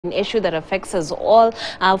An issue that affects us all.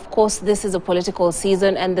 Of course, this is a political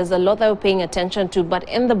season and there's a lot that we're paying attention to, but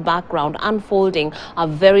in the background unfolding are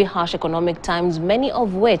very harsh economic times, many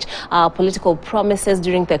of which political promises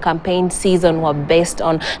during the campaign season were based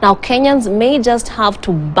on. Now, Kenyans may just have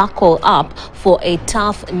to buckle up for a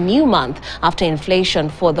tough new month after inflation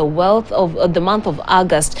for the month of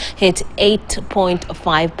August hit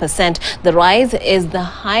 8.5%. The rise is the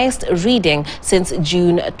highest reading since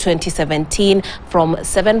June 2017 from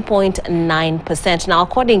 7.9%. Now,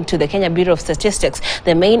 according to the Kenya Bureau of Statistics,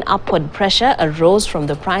 the main upward pressure arose from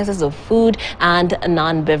the prices of food and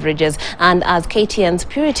non-beverages. And as KTN's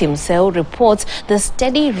Purity Mseo reports, the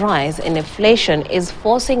steady rise in inflation is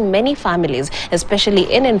forcing many families, especially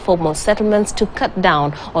in informal settlements, to cut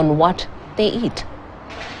down on what they eat.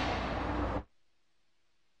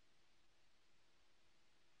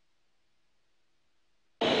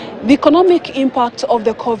 The economic impact of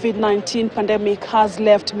the COVID-19 pandemic has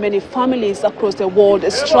left many families across the world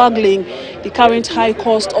struggling. The current high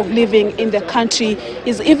cost of living in the country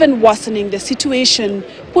is even worsening the situation.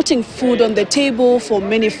 Putting food on the table for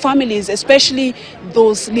many families, especially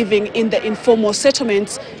those living in the informal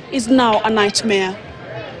settlements, is now a nightmare.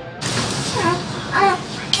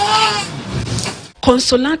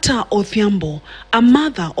 Consolata Odhiambo, a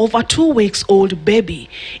mother of a 2-week-old baby,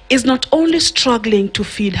 is not only struggling to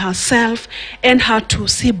feed herself and her 2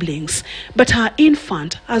 siblings, but her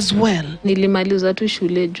infant as well. Nilimaliza tu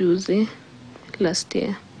shule juzi last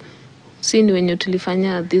year. Sini wenye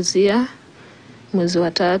tulifanya this year mwezi wa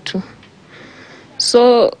 3.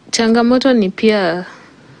 So changamoto ni pia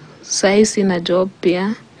sahi sina job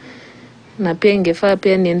pia. Na pia ingefaa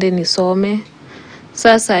pia niende nisome.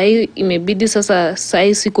 Sasa hii imebidi sasa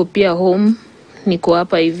siko pia home, niko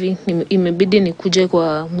hapa hivi, imebidi nikuje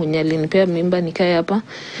kwa mwenye alinipea mimba nikae hapa.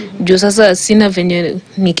 Juu sasa sina venye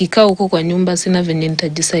nikikaa huko kwa nyumba sina venye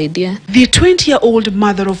nitajisaidia. The 20-year-old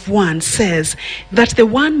mother of 1 says that the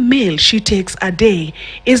 1 meal she takes a day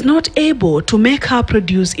is not able to make her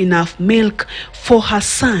produce enough milk for her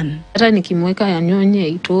son. Hata nikimweka ya nyonye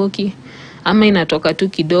itoki ama inatoka tu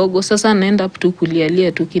kidogo, sasa naenda tu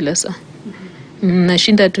kulialia tu kila saa.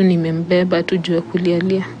 Nashinda tu nimembeba tu juu ya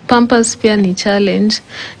kulialia. Pampers pia ni challenge.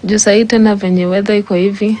 Juu sahi tena venye weather iko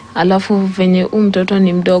hivi, alafu venye mtoto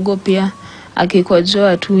ni mdogo pia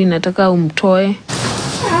akikojoa tu inataka umtoe.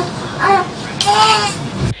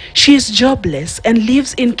 She is jobless and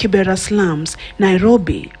lives in Kibera slums,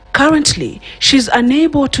 Nairobi. Currently, she's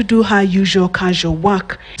unable to do her usual casual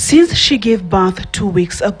work. Since she gave birth 2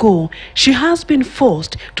 weeks ago, she has been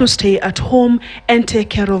forced to stay at home and take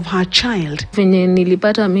care of her child. Venye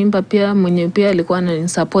nilipata mimba pia mwenye pia alikuwa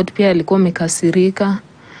ananisupport pia alikuwa amekasirika,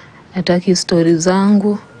 hataki stories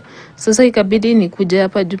zangu. Sasa ikabidi nikuje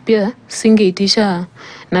hapa juu pia singeitisha,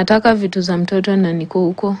 nataka vitu za mtoto na niko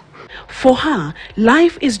huko. For her,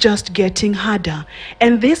 life is just getting harder,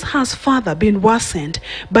 and this has further been worsened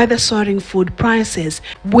by the soaring food prices,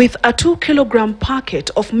 with a 2-kilogram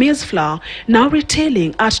packet of maize flour now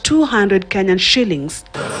retailing at 200 Kenyan shillings.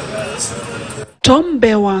 Tom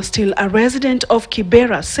Bewa, still a resident of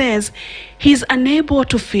Kibera, says he's unable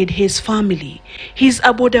to feed his family. He's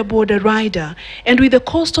a boda rider, and with the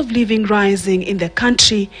cost of living rising in the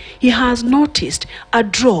country, he has noticed a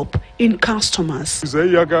drop in customers.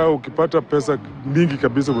 Yaga ukipata pesa mingi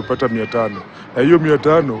kabisa umepata 500. Na hiyo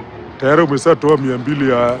 500 tayari umeshatoa 200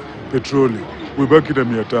 ya petroli. Ubaki na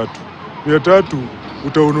 300. 300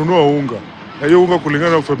 utaununua unga. Na hiyo unga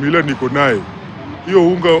kulingana na familia niko naye. Hiyo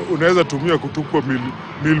unga unaweza tumia kutukwa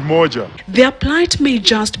mil moja. Their plight may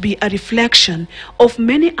just be a reflection of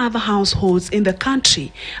many other households in the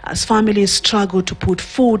country as families struggle to put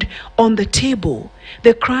food on the table.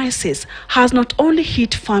 The crisis has not only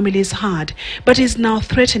hit families hard, but is now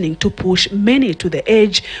threatening to push many to the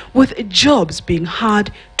edge, with jobs being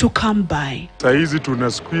hard to come by. Saizi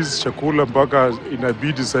tuna squeeze chakula mpaka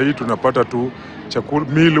inabidi sahi tunapata tu chakula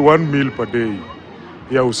 1 meal per day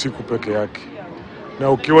ya usiku peke yake.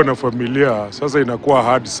 Na ukiwa na familia sasa inakuwa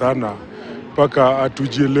hard sana mpaka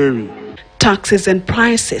atujielewi. Taxes and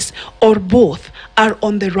prices, or both, are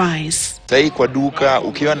on the rise. Sahi kwa duka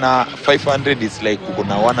ukiwa na 500 is like uko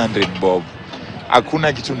na 100 bob.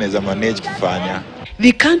 Hakuna kitu unaweza manage kufanya.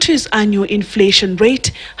 The country's annual inflation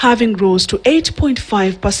rate having rose to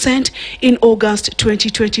 8.5% in August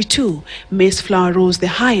 2022. Maize flour rose the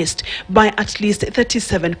highest by at least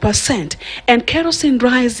 37%, and kerosene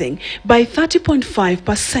rising by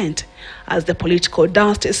 30.5%. As the political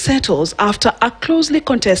dust settles after a closely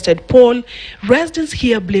contested poll, residents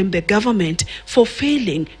here blame the government for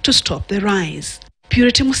failing to stop the rise.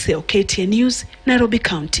 Purity Mseo, KTN News, Nairobi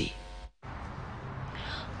County.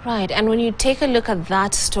 Right, and when you take a look at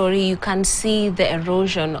that story, you can see the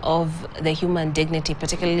erosion of the human dignity,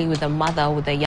 particularly with a mother with a young